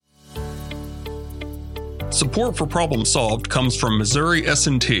Support for Problem Solved comes from Missouri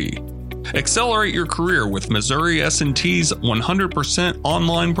S&T. Accelerate your career with Missouri S&T's 100%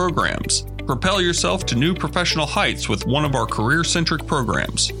 online programs. Propel yourself to new professional heights with one of our career-centric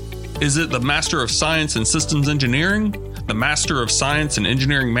programs. Is it the Master of Science in Systems Engineering, the Master of Science in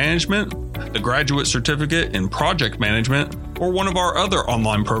Engineering Management, the Graduate Certificate in Project Management, or one of our other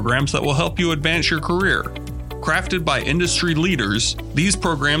online programs that will help you advance your career? Crafted by industry leaders, these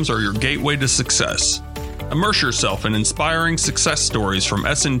programs are your gateway to success. Immerse yourself in inspiring success stories from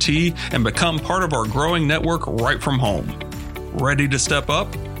S&T and become part of our growing network right from home. Ready to step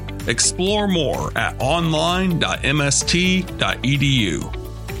up? Explore more at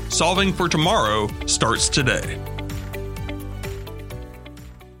online.mst.edu. Solving for tomorrow starts today.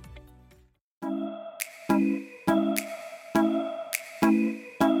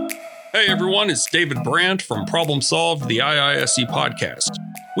 Hey everyone, it's David Brandt from Problem Solved, the IISE podcast.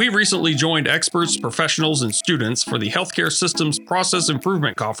 We recently joined experts, professionals, and students for the Healthcare Systems Process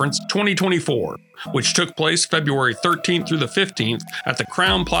Improvement Conference 2024, which took place February 13th through the 15th at the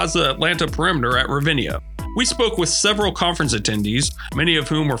Crowne Plaza Atlanta Perimeter at Ravinia. We spoke with several conference attendees, many of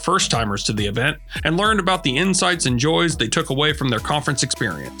whom were first-timers to the event, and learned about the insights and joys they took away from their conference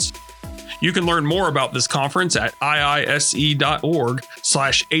experience. You can learn more about this conference at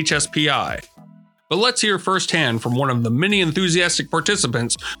iise.org/HSPI. But let's hear firsthand from one of the many enthusiastic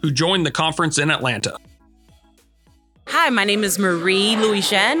participants who joined the conference in Atlanta. Hi, my name is Marie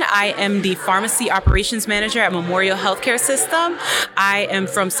Louis-Jeune. I am the Pharmacy Operations Manager at Memorial Healthcare System. I am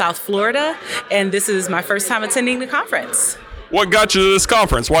from South Florida, and this is my first time attending the conference. What got you to this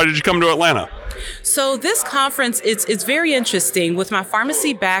conference? Why did you come to Atlanta? So this conference, it's very interesting. With my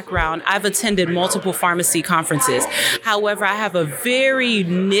pharmacy background, I've attended multiple pharmacy conferences. However, I have a very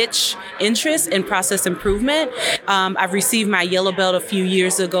niche interest in process improvement. I've received my yellow belt a few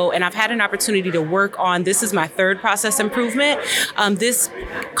years ago, and I've had an opportunity to work on, this is my third process improvement. This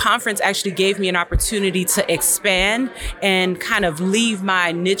conference actually gave me an opportunity to expand and kind of leave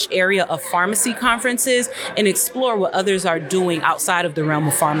my niche area of pharmacy conferences and explore what others are doing outside of the realm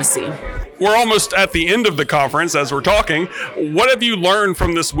of pharmacy. We're almost at the end of the conference as we're talking. What have you learned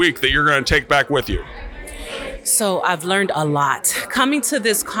from this week that you're going to take back with you? So I've learned a lot. Coming to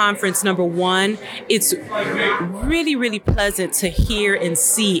this conference, number one, it's really, really pleasant to hear and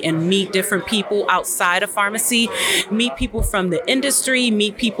see and meet different people outside of pharmacy, meet people from the industry,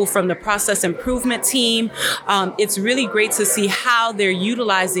 meet people from the process improvement team. It's really great to see how they're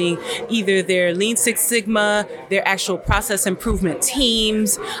utilizing either their Lean Six Sigma, their actual process improvement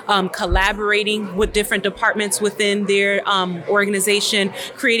teams, collaborating with different departments within their organization,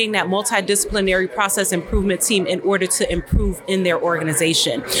 creating that multidisciplinary process improvement team in order to improve in their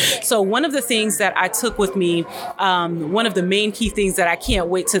organization. So one of the things that I took with me, one of the main key things that I can't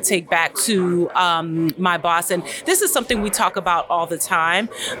wait to take back to my boss, and this is something we talk about all the time,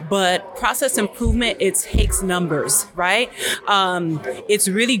 but process improvement, it takes numbers, right? It's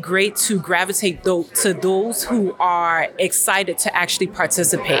really great to gravitate to those who are excited to actually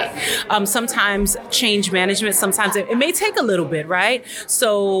participate. Sometimes change management, sometimes it may take a little bit, right?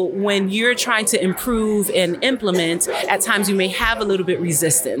 So when you're trying to improve and implement, at times you may have a little bit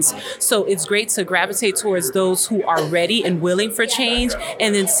resistance. So it's great to gravitate towards those who are ready and willing for change,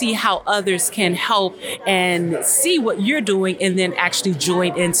 and then see how others can help and see what you're doing and then actually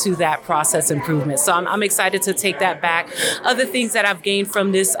join into that process improvement. So I'm excited to take that back. Other things that I've gained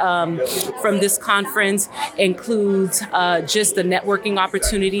from this conference includes just the networking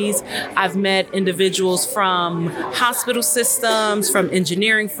opportunities. I've met individuals from hospital systems, from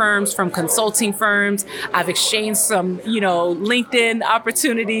engineering firms, from consulting firms. I've exchanged some, LinkedIn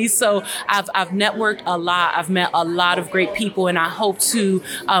opportunities. So I've networked a lot. I've met a lot of great people, and I hope to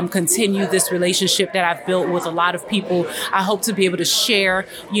continue this relationship that I've built with a lot of people. I hope to be able to share,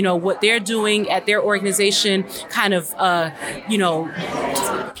 what they're doing at their organization, kind of,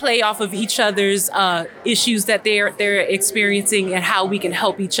 play off of each other's issues that they're experiencing, and how we can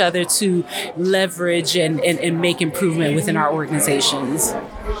help each other to leverage and make improvement within our organizations.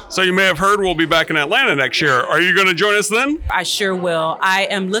 So you may have heard we'll be back in Atlanta next year. Are you going to join us then? I sure will. I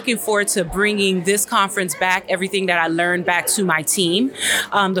am looking forward to bringing this conference back, everything that I learned back to my team.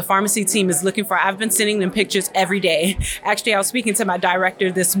 The pharmacy team is looking for, I've been sending them pictures every day. Actually, I was speaking to my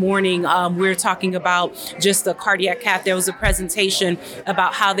director this morning. We were talking about just the cardiac cath. There was a presentation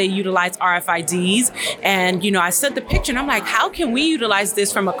about how they utilize RFIDs. And, I sent the picture and I'm like, how can we utilize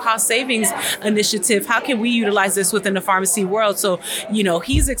this from a cost savings initiative? How can we utilize this within the pharmacy world? So,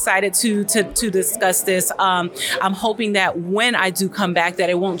 he's excited to discuss this. I'm hoping that when I do come back, that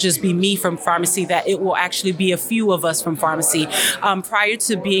it won't just be me from pharmacy, that it will actually be a few of us from pharmacy. Prior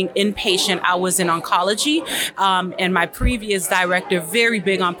to being inpatient, I was in oncology, and my previous director, very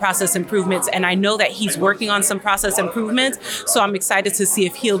big on process improvements, and I know that he's working on some process improvements, so I'm excited to see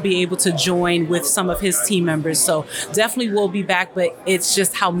if he'll be able to join with some of his team members. So definitely we'll be back, but it's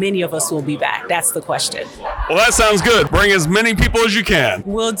just how many of us will be back. That's the question. Well, that sounds good. Bring as many people as you can.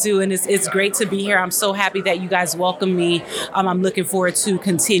 Will do, and it's great to be here. I'm so happy that you guys welcome me. I'm looking forward to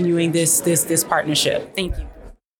continuing this partnership. Thank you.